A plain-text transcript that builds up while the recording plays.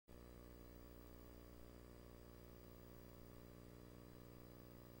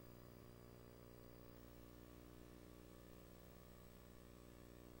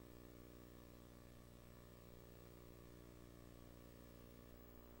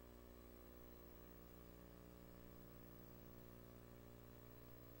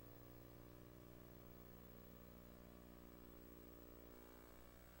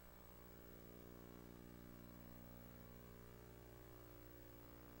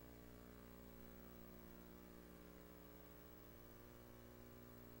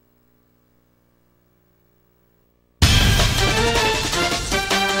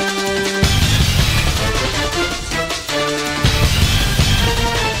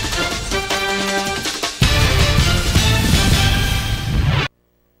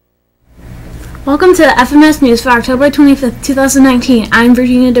Welcome to the FMS News for October 25th, 2019. I'm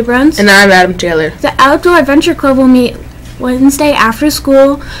Virginia DeBruns. And I'm Adam Taylor. The Outdoor Adventure Club will meet Wednesday after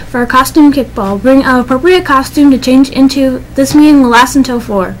school for a costume kickball. Bring an appropriate costume to change into. This meeting will last until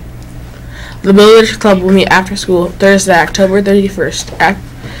 4. The Village Club will meet after school Thursday, October 31st,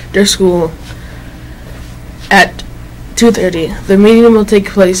 after school at 2:30. The meeting will take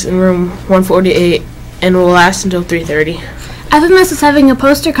place in room 148 and will last until 3:30. FMS is having a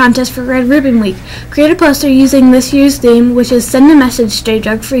poster contest for Red Ribbon Week. Create a poster using this year's theme, which is Send a Message, Stay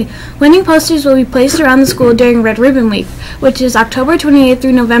Drug Free. Winning posters will be placed around the school during Red Ribbon Week, which is October 28th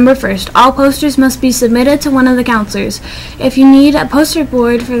through November 1st. All posters must be submitted to one of the counselors. If you need a poster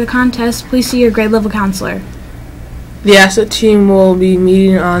board for the contest, please see your grade level counselor. The asset team will be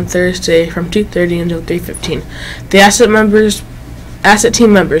meeting on Thursday from 2:30 until 3:15. The asset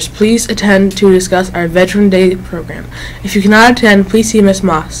team members, please attend to discuss our Veteran Day program. If you cannot attend, please see Ms.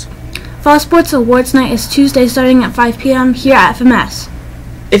 Moss. Fall Sports Awards Night is Tuesday starting at 5 p.m. here at FMS.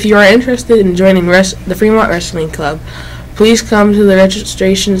 If you are interested in joining the Fremont Wrestling Club, please come to the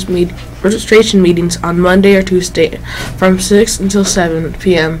registration meetings on Monday or Tuesday from 6 until 7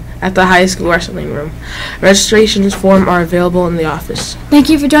 p.m. at the high school wrestling room. Registration forms are available in the office. Thank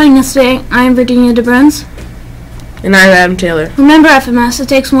you for joining us today. I'm Virginia DeBruns. And I'm Adam Taylor. Remember, FMS, it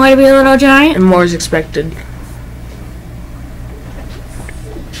takes more to be a little giant. And more is expected.